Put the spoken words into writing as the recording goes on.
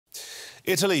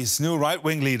Italy's new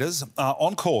right-wing leaders are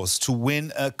on course to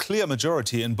win a clear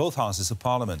majority in both houses of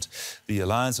parliament. The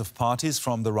alliance of parties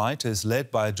from the right is led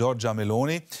by Giorgia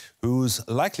Meloni, who's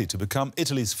likely to become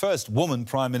Italy's first woman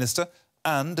prime minister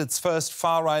and its first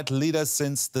far-right leader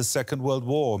since the Second World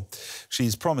War.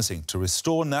 She's promising to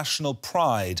restore national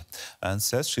pride and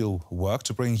says she'll work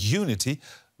to bring unity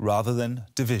rather than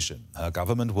division. Her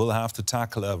government will have to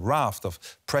tackle a raft of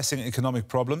pressing economic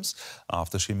problems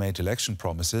after she made election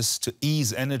promises to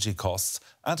ease energy costs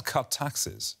and cut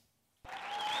taxes.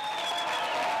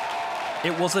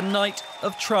 It was a night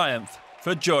of triumph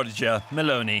for Giorgia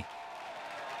Meloni.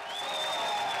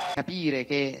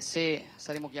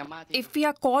 If we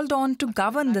are called on to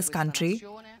govern this country,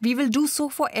 we will do so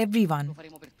for everyone.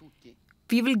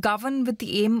 We will govern with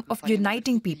the aim of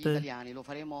uniting people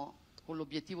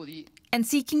and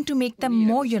seeking to make them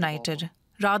more united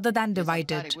rather than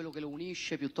divided.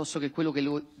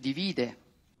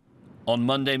 On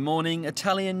Monday morning,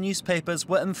 Italian newspapers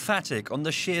were emphatic on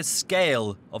the sheer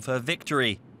scale of her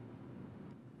victory,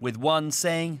 with one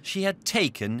saying she had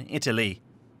taken Italy.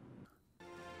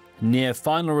 Near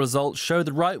final results show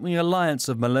the right-wing alliance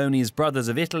of Meloni's Brothers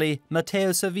of Italy, Matteo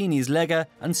Salvini's Lega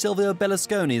and Silvio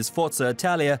Berlusconi's Forza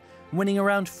Italia winning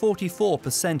around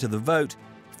 44% of the vote,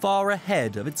 far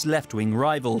ahead of its left-wing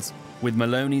rivals, with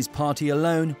Meloni's party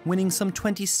alone winning some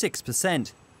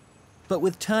 26%. But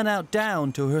with turnout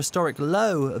down to a historic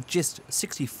low of just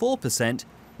 64%,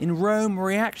 in Rome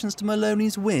reactions to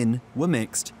Meloni's win were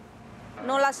mixed.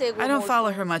 I don't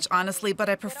follow her much, honestly, but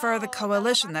I prefer the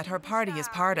coalition that her party is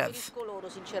part of.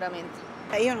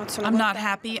 I'm not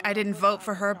happy. I didn't vote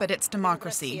for her, but it's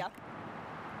democracy.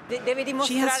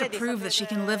 She has to prove that she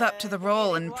can live up to the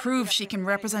role and prove she can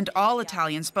represent all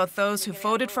Italians, both those who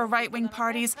voted for right-wing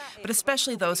parties, but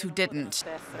especially those who didn't.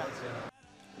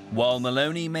 While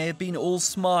Meloni may have been all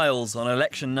smiles on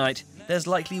election night, there's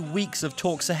likely weeks of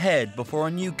talks ahead before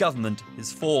a new government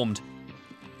is formed.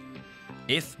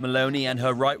 If Meloni and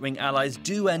her right-wing allies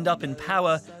do end up in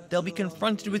power, they'll be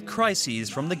confronted with crises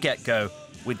from the get-go,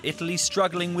 with Italy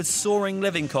struggling with soaring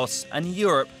living costs and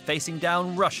Europe facing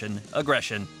down Russian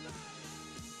aggression.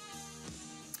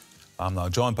 I'm now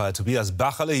joined by Tobias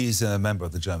Bacherle. He's a member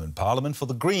of the German Parliament for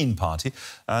the Green Party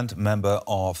and member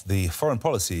of the Foreign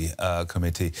Policy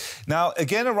Committee. Now,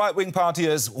 again, a right-wing party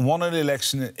has won an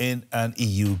election in an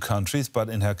EU country, but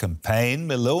in her campaign,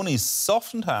 Meloni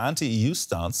softened her anti-EU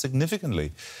stance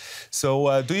significantly.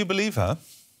 So, do you believe her?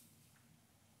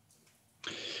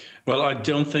 Well, I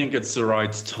don't think it's the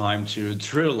right time to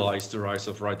trivialize the rise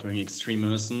of right-wing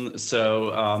extremism.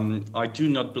 So I do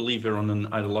not believe we're on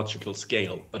an ideological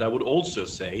scale. But I would also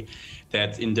say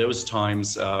that in those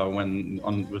times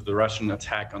with the Russian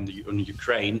attack on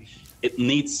Ukraine, it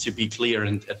needs to be clear,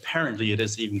 and apparently it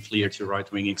is even clear to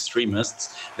right-wing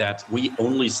extremists, that we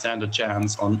only stand a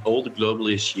chance on all the global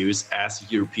issues as a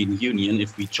European Union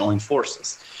if we join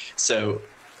forces. So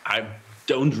I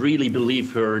don't really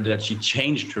believe her that she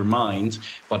changed her mind,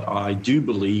 but I do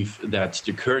believe that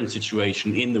the current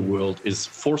situation in the world is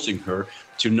forcing her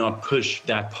to not push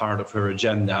that part of her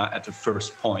agenda at the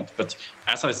first point. But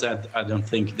as I said, I don't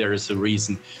think there is a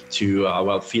reason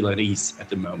to feel at ease at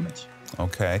the moment.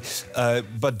 OK.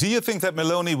 But do you think that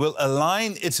Meloni will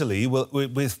align Italy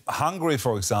with Hungary,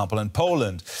 for example, and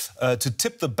Poland to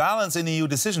tip the balance in EU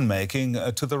decision-making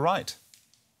to the right?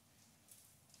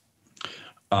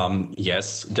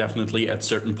 Yes, definitely at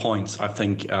certain points. I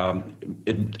think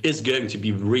it is going to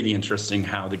be really interesting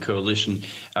how the coalition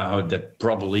that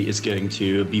probably is going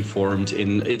to be formed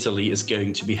in Italy is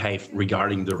going to behave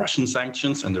regarding the Russian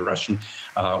sanctions and the Russian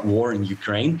war in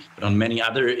Ukraine. But on many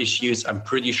other issues, I'm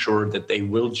pretty sure that they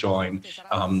will join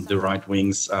the right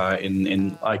wings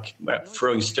in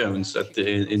throwing stones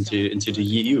into the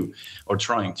EU or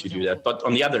trying to do that. But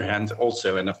on the other hand,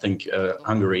 also, and I think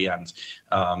Hungary and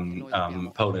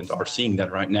Poland are seeing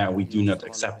that right now. We do not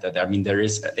accept that. I mean, there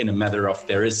is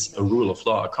a rule of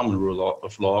law, a common rule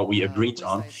of law we agreed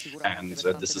on, and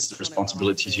this is the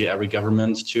responsibility to every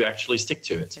government to actually stick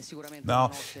to it.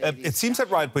 Now, it seems that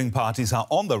right-wing parties are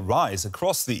on the rise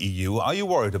across the EU. Are you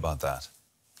worried about that?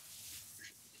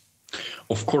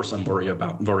 Of course, I'm worried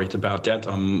about that.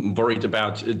 I'm worried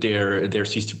about their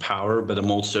cease to power, but I'm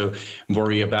also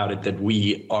worried about it that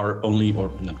we are only,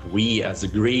 or not we as the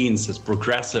Greens, as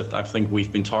progressive. I think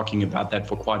we've been talking about that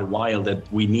for quite a while, that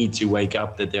we need to wake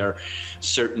up, that there are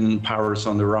certain powers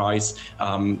on the rise.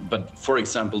 But for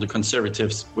example, the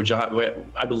Conservatives, which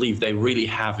I believe they really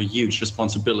have a huge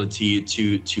responsibility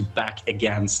to back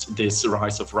against this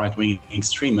rise of right-wing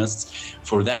extremists.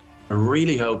 For that, I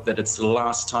really hope that it's the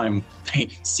last time they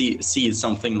see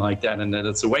something like that, and that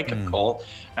it's a wake-up call.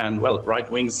 And well,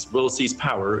 right wings will seize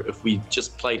power if we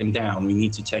just play them down. We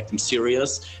need to take them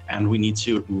serious, and we need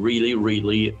to really,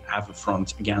 really have a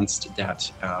front against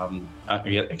that,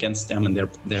 against them and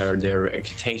their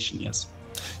agitation. Yes.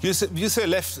 You say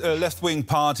left-wing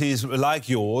parties like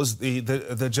yours,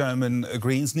 the German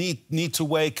Greens, need to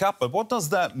wake up. But what does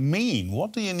that mean?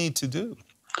 What do you need to do?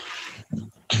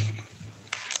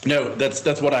 No,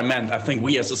 that's what I meant. I think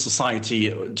we as a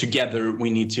society together, we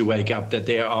need to wake up that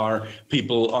there are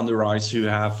people on the rise who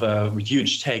have a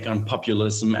huge take on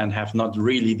populism and have not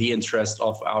really the interest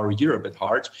of our Europe at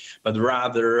heart, but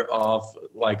rather of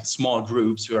like small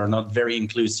groups who are not very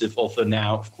inclusive. Although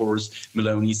now, of course,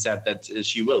 Meloni said that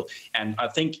she will. And I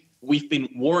think we've been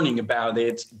warning about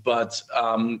it, but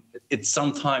it's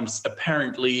sometimes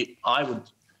apparently, I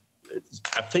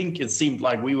think it seemed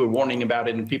like we were warning about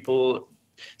it and people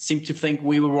seem to think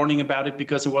we were warning about it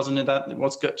because it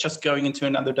was just going into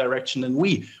another direction than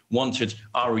we wanted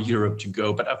our Europe to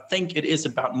go. But I think it is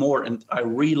about more, and I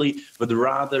really would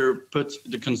rather put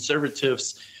the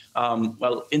conservatives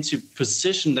well into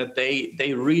position that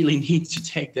they really need to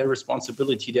take their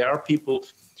responsibility. There are people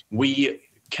we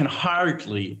can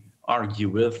hardly argue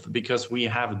with because we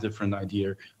have a different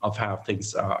idea of how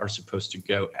things are supposed to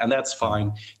go, and that's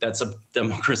fine. That's a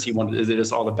democracy, what it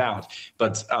is all about.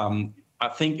 But I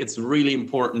think it's really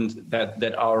important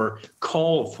that our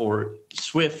call for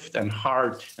swift and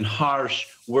hard and harsh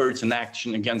words and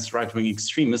action against right-wing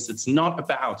extremists, it's not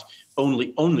about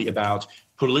only about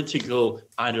political,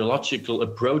 ideological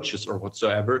approaches or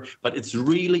whatsoever, but it's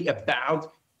really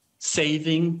about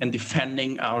saving and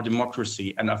defending our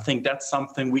democracy. And I think that's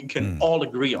something we can all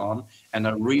agree on. And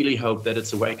I really hope that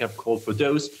it's a wake-up call for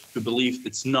those who believe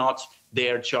it's not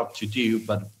their job to do,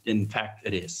 but in fact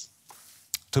it is.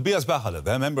 Tobias Bachele,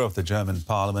 a member of the German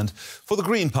Parliament for the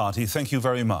Green Party, thank you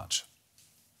very much.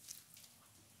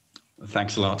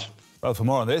 Thanks a lot. Well, for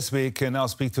more on this, we can now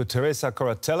speak to Teresa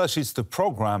Corratella. She's the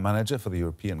Programme Manager for the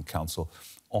European Council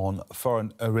on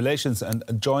Foreign Relations and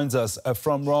joins us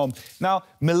from Rome. Now,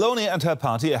 Meloni and her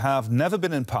party have never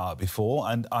been in power before,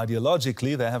 and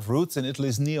ideologically they have roots in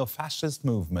Italy's neo-fascist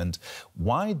movement.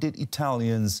 Why did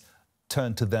Italians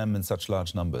turn to them in such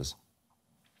large numbers?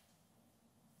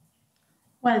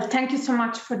 Well, thank you so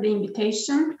much for the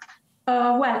invitation.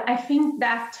 Well, I think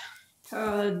that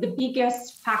the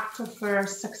biggest factor for her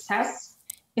success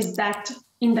is that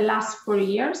in the last 4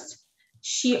 years,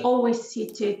 she always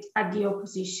seated at the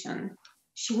opposition.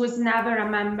 She was never a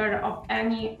member of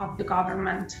any of the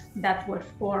government that were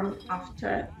formed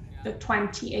after the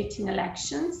 2018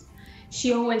 elections.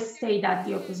 She always stayed at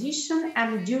the opposition,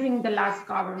 and during the last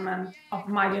government of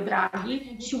Mario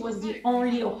Draghi, she was the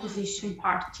only opposition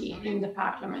party in the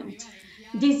parliament.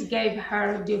 This gave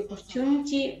her the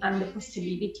opportunity and the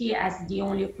possibility, as the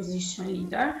only opposition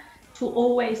leader, to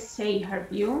always say her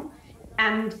view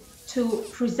and to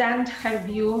present her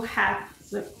view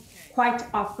as quite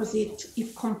opposite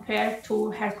if compared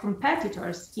to her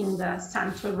competitors in the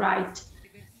center-right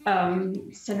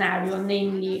scenario,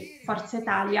 namely Forza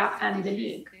Italia and the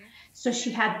League. So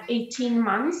she had 18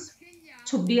 months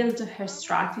to build her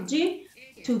strategy,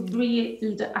 to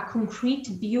build a concrete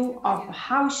view of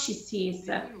how she sees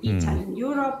Italy in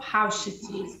Europe, how she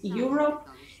sees Europe.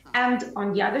 And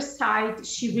on the other side,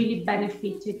 she really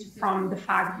benefited from the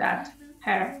fact that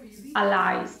her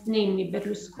allies, namely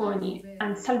Berlusconi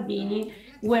and Salvini,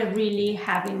 were really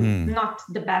having not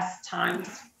the best times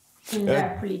in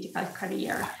their political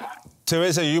career.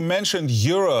 Teresa, you mentioned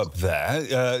Europe there.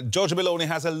 Giorgia Meloni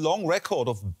has a long record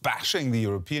of bashing the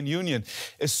European Union.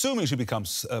 Assuming she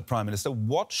becomes Prime Minister,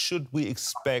 what should we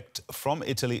expect from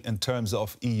Italy in terms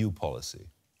of EU policy?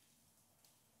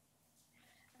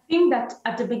 I think that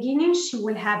at the beginning she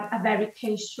will have a very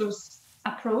cautious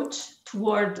approach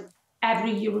toward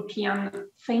every European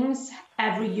things,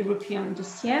 every European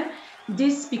dossier.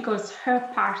 This because her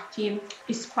party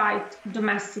is quite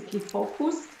domestically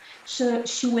focused.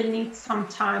 She will need some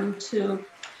time to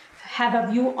have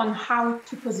a view on how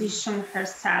to position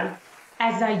herself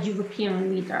as a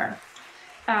European leader.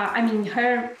 I mean,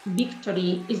 her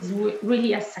victory is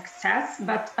really a success,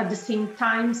 but at the same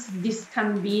time, this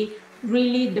can be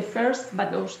really the first,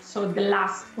 but also the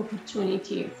last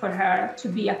opportunity for her to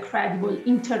be a credible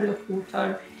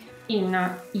interlocutor in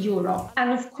Europe.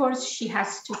 And of course, she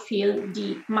has to fill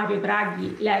the Mario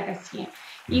Draghi legacy.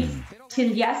 If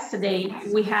till yesterday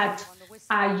we had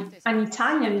an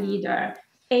Italian leader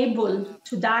able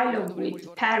to dialogue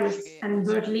with Paris and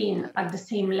Berlin at the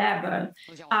same level,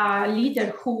 a leader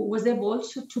who was able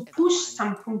also to push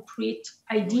some concrete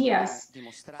ideas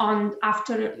on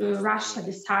after Russia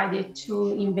decided to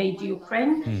invade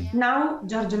Ukraine. Now,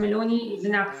 Giorgia Meloni is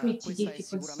in a pretty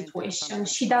difficult situation.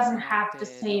 She doesn't have the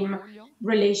same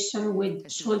relation with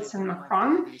Scholz and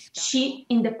Macron.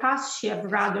 In the past, she had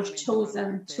rather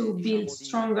chosen to build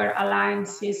stronger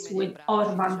alliances with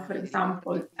Orban, for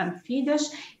example, and Fidesz,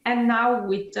 and now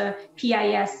with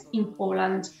PIS in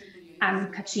Poland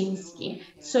and Kaczynski.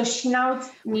 So she now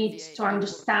needs to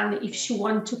understand if she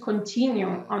wants to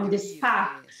continue on this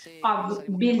path of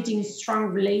building strong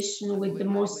relations with the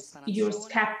most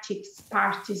Eurosceptic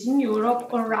parties in Europe,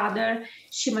 or rather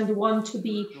she might want to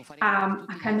be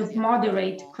a kind of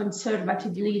moderate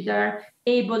conservative leader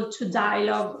able to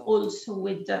dialogue also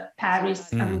with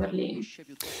Paris and Berlin.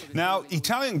 Now,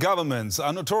 Italian governments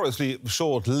are notoriously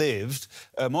short-lived.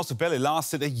 Most have barely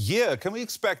lasted a year. Can we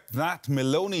expect that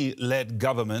Meloni-led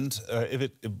government, if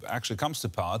it actually comes to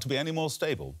power, to be any more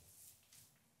stable?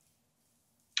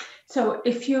 So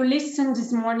if you listen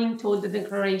this morning to the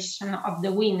declaration of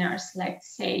the winners,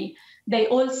 let's say, they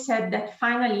all said that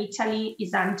finally Italy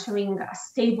is entering a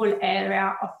stable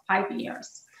area of 5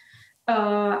 years.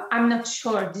 I'm not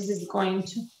sure this is going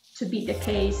to be the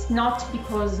case, not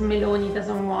because Meloni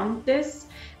doesn't want this,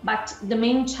 but the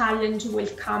main challenge will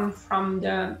come from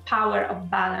the power of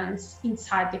balance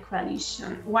inside the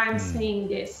coalition. Why I'm saying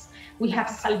this? We have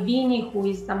Salvini, who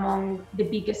is among the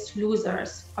biggest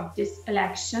losers of this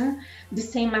election. The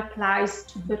same applies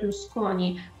to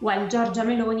Berlusconi, while Giorgia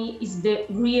Meloni is the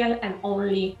real and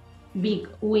only big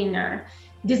winner.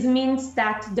 This means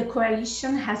that the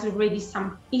coalition has already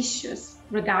some issues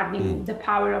regarding the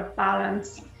power of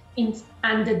balance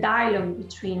and the dialogue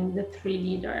between the three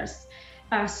leaders.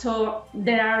 So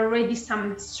there are already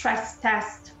some stress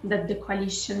tests that the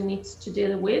coalition needs to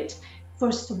deal with.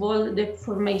 First of all, the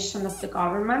formation of the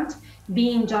government.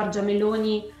 Being Giorgia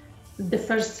Meloni the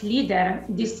first leader,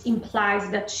 this implies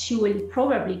that she will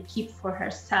probably keep for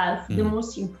herself the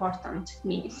most important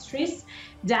ministries.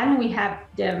 Then we have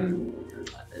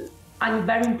a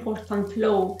very important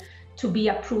law to be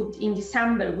approved in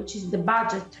December, which is the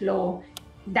budget law,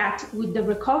 that with the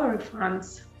recovery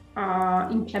funds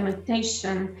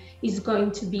implementation is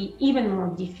going to be even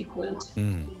more difficult.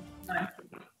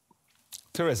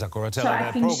 Teresa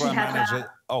Corratella, program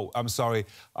manager. Oh, I'm sorry.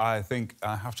 I think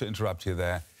I have to interrupt you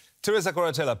there. Teresa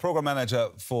Corratella, program manager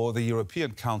for the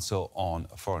European Council on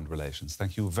Foreign Relations.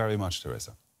 Thank you very much,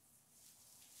 Teresa.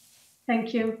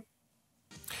 Thank you.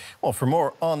 Well, for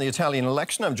more on the Italian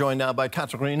election, I'm joined now by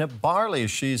Caterina Barley.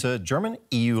 She's a German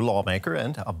EU lawmaker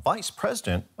and a vice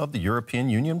president of the European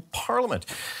Union Parliament.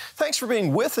 Thanks for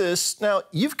being with us. Now,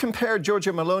 you've compared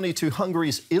Giorgia Meloni to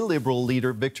Hungary's illiberal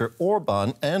leader, Viktor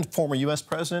Orban, and former U.S.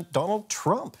 President Donald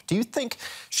Trump. Do you think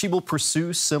she will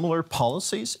pursue similar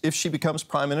policies if she becomes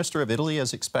Prime Minister of Italy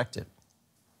as expected?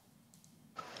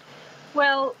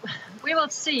 Well, we will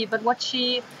see, but what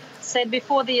she said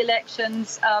before the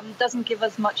elections doesn't give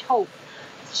us much hope.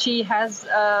 She has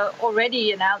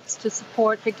already announced to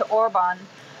support Viktor Orban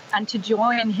and to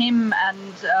join him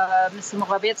and Mr.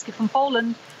 Morawiecki from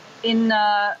Poland in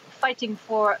fighting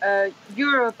for a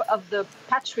Europe of the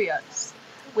patriots,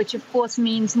 which of course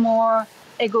means more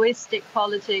egoistic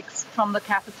politics from the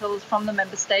capitals, from the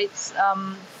member states,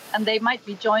 and they might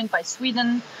be joined by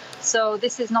Sweden. So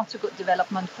this is not a good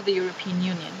development for the European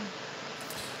Union.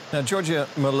 Now, Giorgia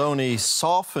Meloni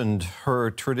softened her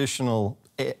traditional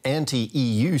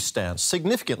anti-EU stance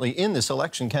significantly in this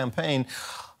election campaign.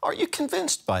 Are you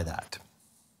convinced by that?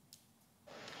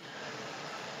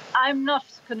 I'm not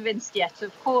convinced yet.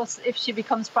 Of course, if she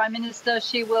becomes Prime Minister,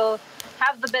 she will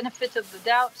have the benefit of the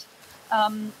doubt.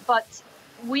 But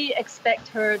we expect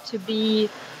her to be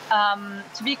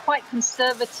quite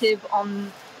conservative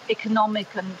on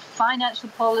economic and financial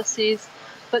policies,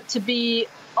 but to be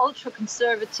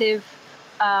ultra-conservative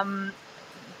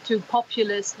to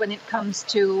populist when it comes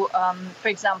to, for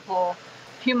example,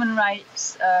 human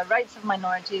rights, rights of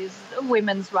minorities,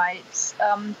 women's rights,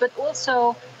 but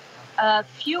also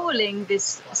fueling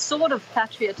this sort of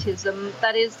patriotism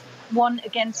that is one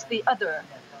against the other.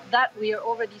 That we are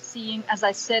already seeing, as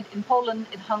I said, in Poland,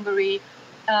 in Hungary,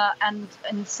 and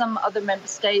in some other member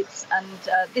states. And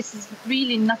this is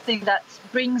really nothing that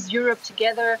brings Europe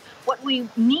together, what we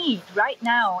need right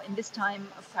now in this time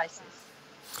of crisis.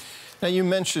 Now, you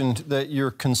mentioned that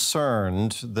you're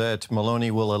concerned that Meloni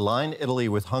will align Italy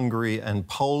with Hungary and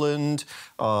Poland.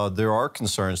 There are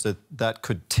concerns that that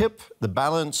could tip the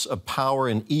balance of power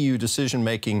in EU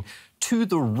decision-making to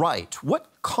the right. What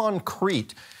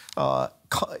concrete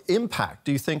impact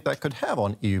do you think that could have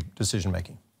on EU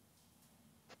decision-making?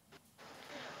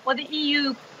 Well, the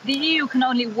EU can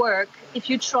only work if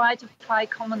you try to find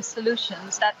common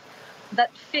solutions that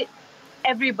fit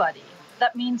everybody.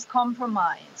 That means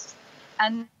compromise.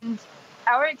 And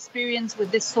our experience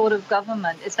with this sort of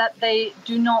government is that they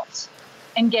do not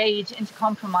engage into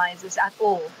compromises at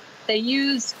all. They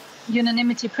use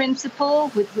unanimity principle,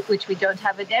 which we don't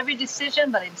have in every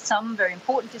decision, but in some very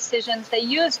important decisions, they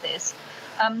use this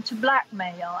to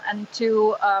blackmail and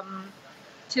to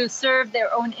serve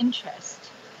their own interest.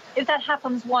 If that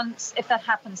happens once, if that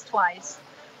happens twice,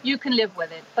 you can live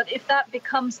with it. But if that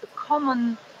becomes the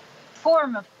common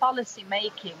form of policy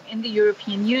making in the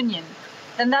European Union,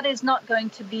 then that is not going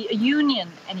to be a union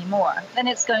anymore. Then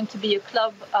it's going to be a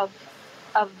club of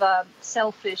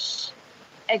selfish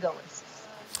egoists.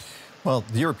 Well,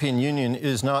 the European Union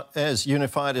is not as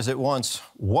unified as it once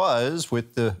was,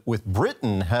 with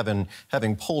Britain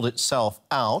having pulled itself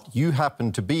out. You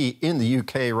happen to be in the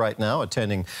UK right now,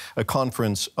 attending a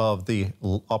conference of the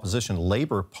opposition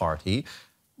Labour Party.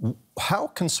 How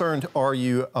concerned are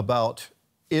you about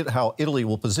how Italy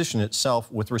will position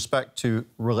itself with respect to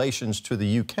relations to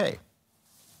the UK?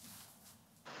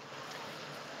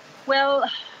 Well,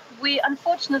 we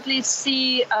unfortunately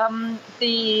see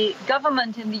the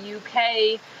government in the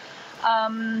UK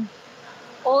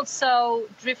also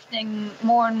drifting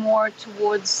more and more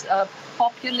towards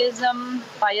populism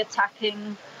by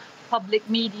attacking public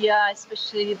media,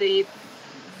 especially the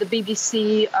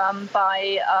BBC,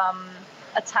 by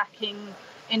attacking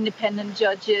independent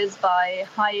judges, by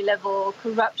high-level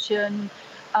corruption,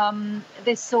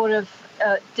 this sort of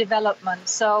development.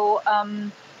 So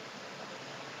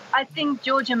I think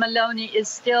Giorgia Meloni is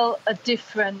still a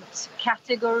different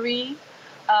category,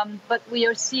 but we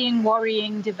are seeing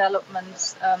worrying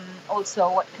developments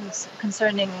also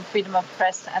concerning freedom of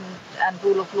press and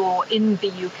rule of law in the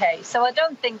UK. So I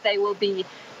don't think they will be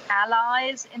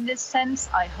allies in this sense.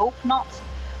 I hope not.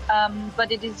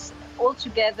 But it is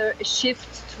altogether a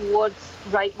shift towards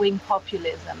right-wing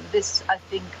populism. This, I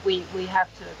think, we have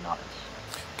to acknowledge.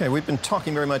 Okay, we've been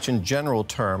talking very much in general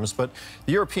terms, but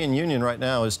the European Union right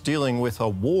now is dealing with a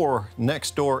war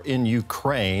next door in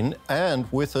Ukraine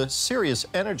and with a serious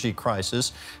energy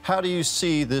crisis. How do you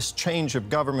see this change of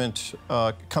government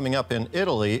coming up in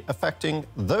Italy affecting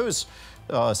those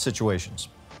situations?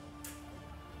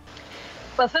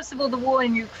 Well, first of all, the war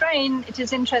in Ukraine, it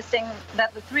is interesting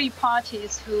that the three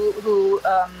parties who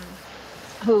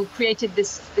created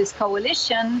this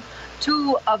coalition,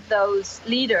 two of those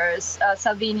leaders,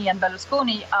 Salvini and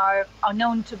Berlusconi, are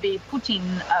known to be Putin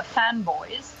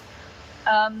fanboys,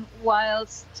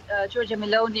 whilst Giorgia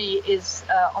Meloni is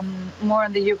more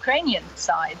on the Ukrainian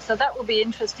side. So that will be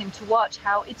interesting to watch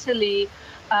how Italy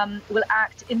will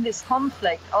act in this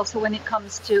conflict, also when it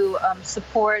comes to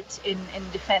support in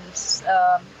defense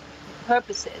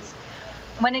purposes.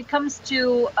 When it comes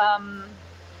to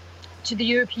the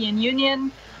European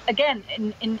Union, again,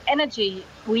 in energy,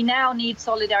 we now need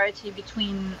solidarity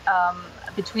between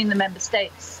the member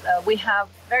states. We have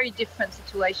very different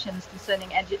situations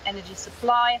concerning energy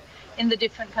supply in the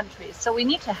different countries. So we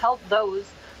need to help those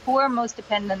who are most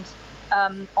dependent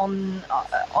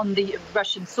on the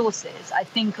Russian sources. I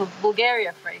think of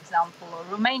Bulgaria, for example, or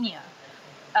Romania.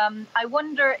 I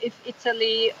wonder if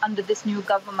Italy, under this new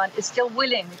government, is still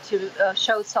willing to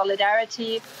show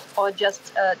solidarity or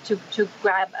just to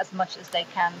grab as much as they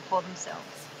can for themselves.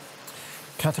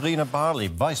 Caterina Barley,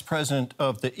 Vice President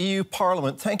of the EU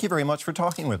Parliament, thank you very much for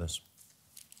talking with us.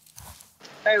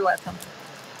 Very welcome.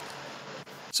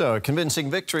 So, a convincing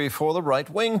victory for the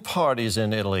right-wing parties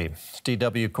in Italy.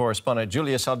 DW correspondent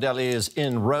Giulia Sardelli is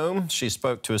in Rome. She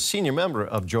spoke to a senior member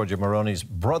of Giorgia Meloni's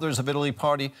Brothers of Italy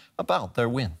party about their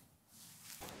win.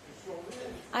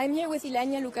 I'm here with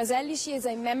Ilenia Lucaselli. She is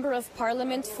a member of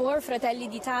parliament for Fratelli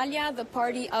d'Italia, the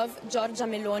party of Giorgia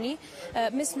Meloni.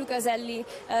 Ms. Lucaselli,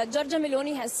 Giorgia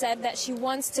Meloni has said that she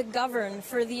wants to govern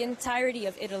for the entirety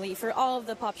of Italy, for all of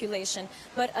the population.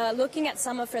 But looking at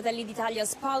some of Fratelli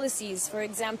d'Italia's policies, for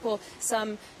example,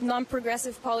 some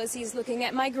non-progressive policies looking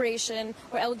at migration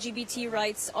or LGBT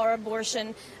rights or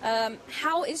abortion,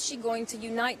 how is she going to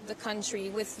unite the country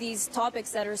with these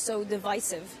topics that are so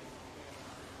divisive?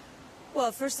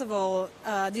 Well, first of all,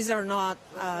 these are not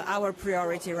our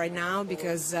priority right now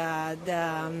because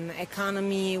the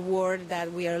economy world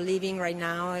that we are living right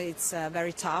now, it's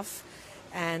very tough.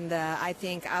 And I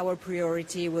think our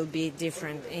priority will be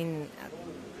different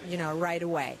right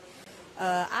away.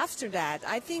 After that,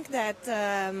 I think that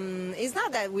it's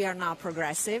not that we are not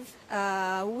progressive.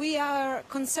 We are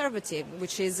conservative,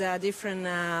 which is a different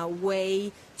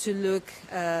way to look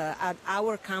at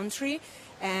our country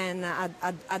and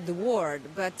at the world.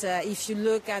 But if you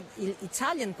look at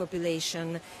Italian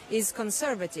population, is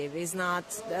conservative. Is not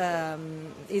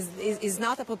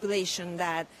a population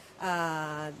that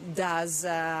does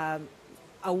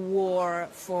a war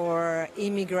for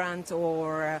immigrant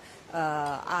or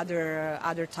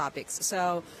other topics.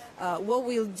 So what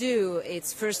we'll do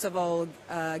is, first of all,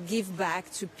 give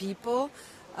back to people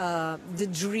the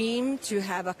dream to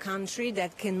have a country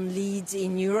that can lead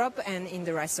in Europe and in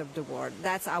the rest of the world.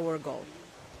 That's our goal.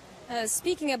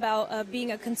 Speaking about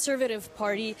being a conservative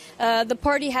party, the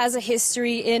party has a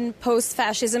history in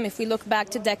post-fascism if we look back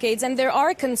to decades, and there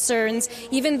are concerns,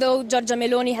 even though Giorgia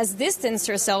Meloni has distanced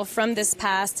herself from this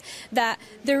past, that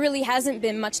there really hasn't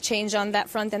been much change on that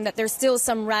front and that there's still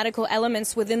some radical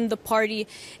elements within the party.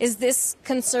 Is this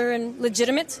concern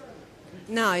legitimate?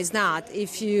 No, it's not.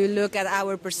 If you look at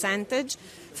our percentage,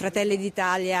 Fratelli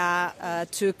d'Italia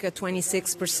took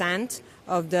 26%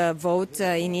 of the vote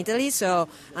in Italy. So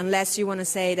unless you want to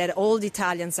say that all the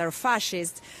Italians are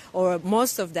fascist, or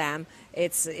most of them,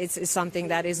 it's something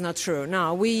that is not true.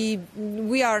 No, we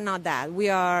are not that. We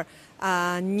are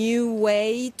a new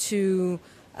way to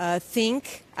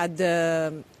think at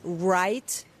the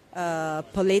right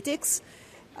politics,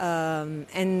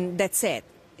 and that's it.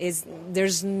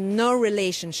 There's no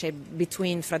relationship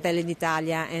between Fratelli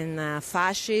d'Italia and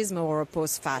fascism or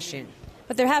post-fascism.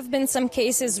 But there have been some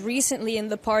cases recently in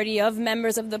the party of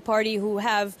members of the party who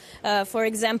have, for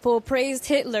example, praised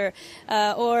Hitler,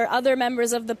 or other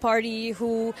members of the party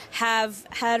who have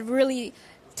had really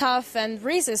tough and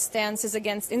racist stances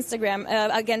against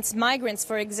against migrants,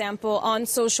 for example, on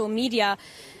social media.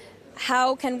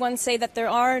 How can one say that there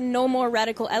are no more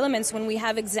radical elements when we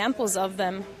have examples of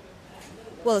them?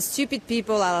 Well, stupid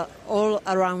people are all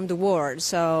around the world,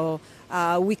 so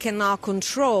we cannot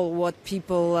control what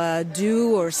people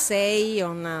do or say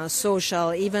on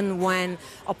social, even when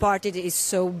a party is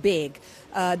so big.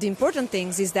 The important thing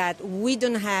is that we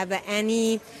don't have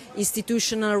any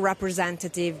institutional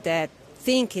representative that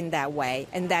think in that way,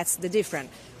 and that's the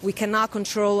difference. We cannot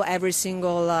control every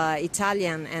single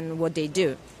Italian and what they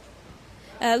do.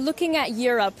 Looking at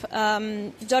Europe,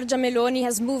 Giorgia Meloni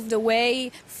has moved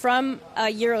away from a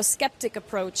Eurosceptic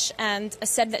approach and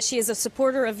said that she is a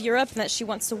supporter of Europe and that she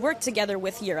wants to work together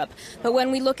with Europe. But when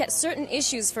we look at certain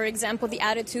issues, for example, the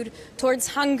attitude towards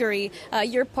Hungary,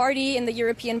 your party in the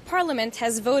European Parliament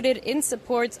has voted in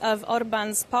support of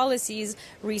Orban's policies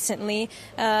recently.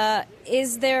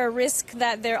 Is there a risk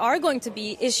that there are going to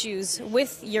be issues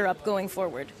with Europe going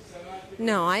forward?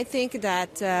 No, I think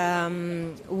that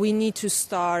we need to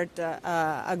start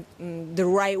the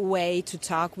right way to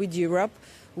talk with Europe,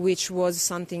 which was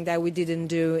something that we didn't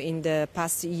do in the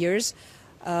past years.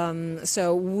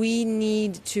 So we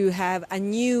need to have a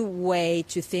new way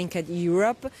to think at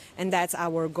Europe, and that's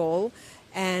our goal.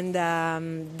 And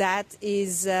that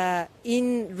is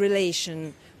in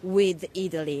relation with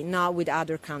Italy, not with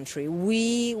other countries.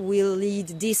 We will lead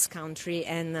this country,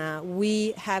 and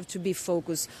we have to be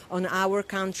focused on our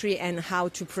country and how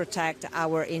to protect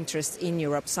our interests in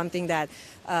Europe, something that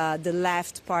the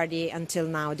left party until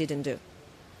now didn't do.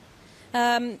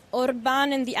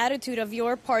 Orban and the attitude of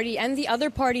your party and the other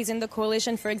parties in the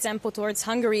coalition, for example, towards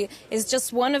Hungary, is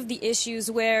just one of the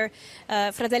issues where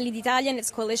Fratelli d'Italia and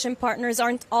its coalition partners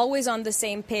aren't always on the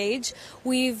same page.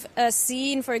 We've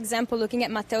seen, for example, looking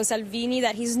at Matteo Salvini,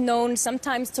 that he's known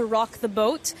sometimes to rock the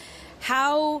boat.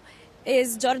 How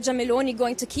is Giorgia Meloni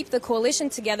going to keep the coalition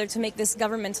together to make this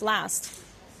government last?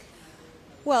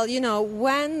 Well, you know,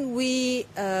 when we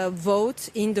vote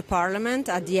in the parliament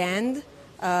at the end,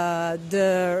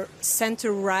 the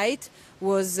center-right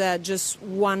was just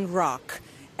one rock,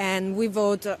 and we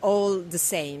vote all the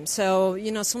same. So,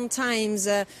 you know, sometimes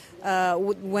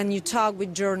when you talk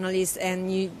with journalists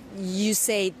and you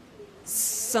say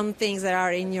some things that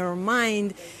are in your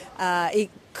mind, it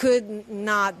could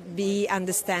not be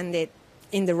understood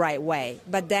in the right way.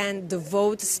 But then the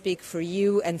vote speaks for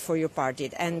you and for your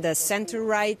party. And the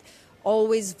center-right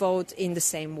always vote in the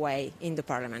same way in the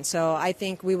parliament. So I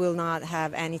think we will not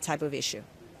have any type of issue.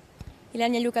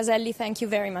 Ilenia Lucaselli, thank you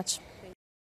very much.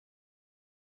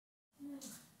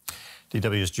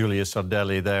 DW's Giulia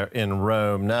Sardelli there in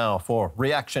Rome. Now for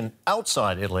reaction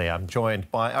outside Italy, I'm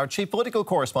joined by our chief political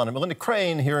correspondent, Melinda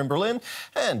Crane, here in Berlin,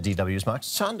 and DW's Max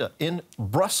Zander in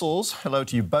Brussels. Hello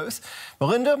to you both.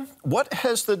 Melinda, what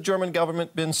has the German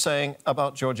government been saying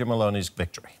about Giorgia Meloni's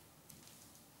victory?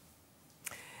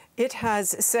 It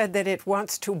has said that it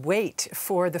wants to wait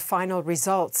for the final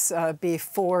results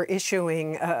before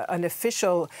issuing an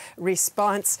official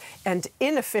response. And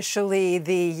unofficially,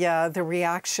 the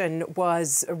reaction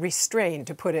was restrained,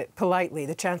 to put it politely.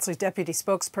 The Chancellor's deputy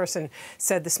spokesperson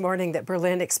said this morning that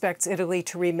Berlin expects Italy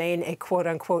to remain a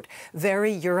quote-unquote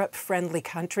very Europe-friendly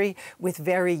country with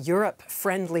very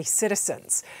Europe-friendly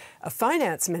citizens. A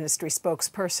finance ministry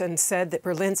spokesperson said that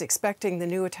Berlin's expecting the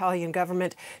new Italian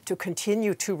government to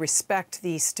continue to respect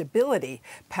the stability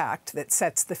pact that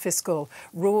sets the fiscal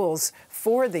rules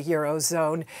for the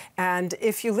Eurozone. And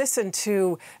if you listen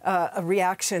to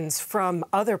reactions from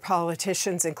other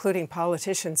politicians, including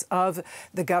politicians of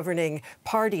the governing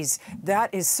parties,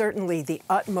 that is certainly the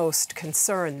utmost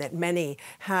concern that many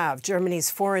have. Germany's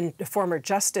former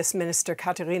Justice Minister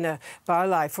Katharina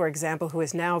Barley, for example, who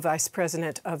is now Vice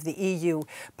President of the EU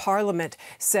Parliament,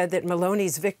 said that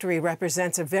Meloni's victory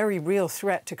represents a very real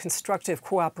threat to constructive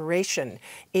cooperation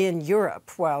in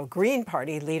Europe, while Green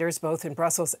Party leaders, both in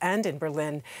Brussels and in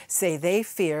Berlin, say they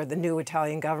fear the new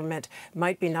Italian government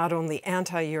might be not only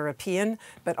anti-European,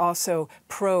 but also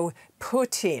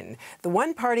pro-Putin. The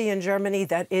one party in Germany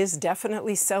that is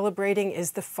definitely celebrating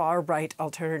is the far-right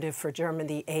Alternative for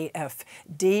Germany,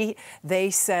 AfD. They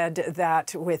said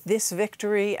that with this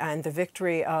victory and the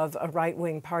victory of a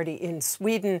right-wing party in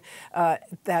Sweden,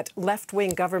 that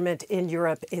left-wing government in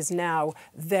Europe is now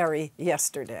very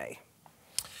yesterday.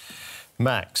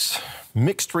 Max,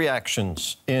 mixed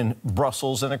reactions in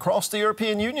Brussels and across the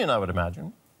European Union, I would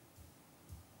imagine.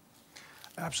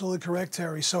 Absolutely correct,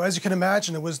 Terry. So as you can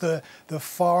imagine, it was the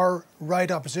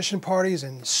far-right opposition parties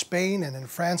in Spain and in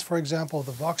France, for example,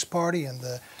 the Vox Party and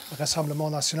the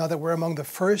Rassemblement National that were among the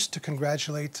first to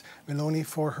congratulate Meloni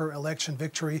for her election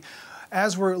victory,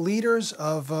 as were leaders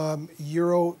of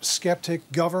Eurosceptic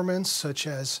governments such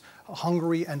as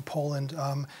Hungary and Poland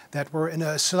that were in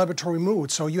a celebratory mood.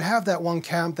 So you have that one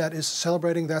camp that is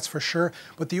celebrating, that's for sure.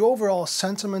 But the overall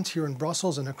sentiment here in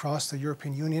Brussels and across the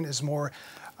European Union is more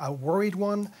a worried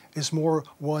one, is more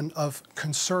one of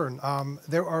concern.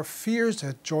 There are fears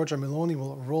that Giorgia Meloni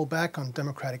will roll back on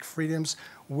democratic freedoms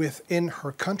within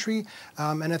her country,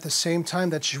 and at the same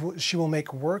time that she will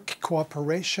make work,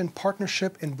 cooperation,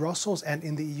 partnership in Brussels and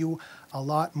in the EU a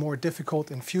lot more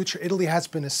difficult in future. Italy has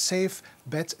been a safe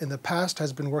bet in the past,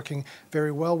 has been working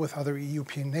very well with other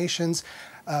European nations.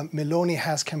 Meloni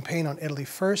has campaigned on Italy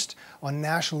first, on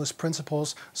nationalist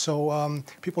principles. So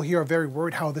people here are very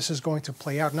worried how this is going to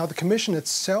play out. Now, the Commission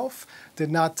itself did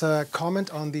not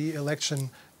comment on the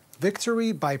election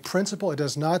victory by principle. It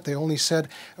does not. They only said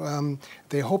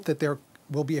they hope that there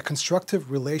will be a constructive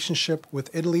relationship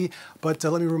with Italy. But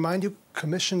let me remind you,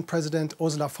 Commission President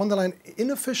Ursula von der Leyen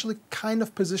unofficially kind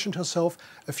of positioned herself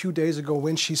a few days ago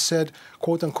when she said,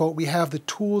 quote unquote, we have the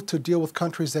tool to deal with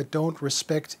countries that don't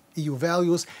respect EU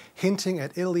values, hinting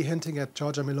at Italy, hinting at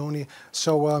Giorgia Meloni.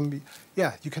 So,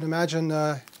 yeah, you can imagine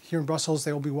here in Brussels,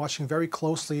 they will be watching very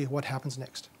closely what happens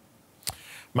next.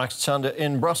 Max Zander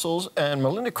in Brussels and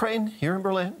Melinda Crane here in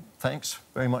Berlin. Thanks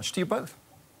very much to you both.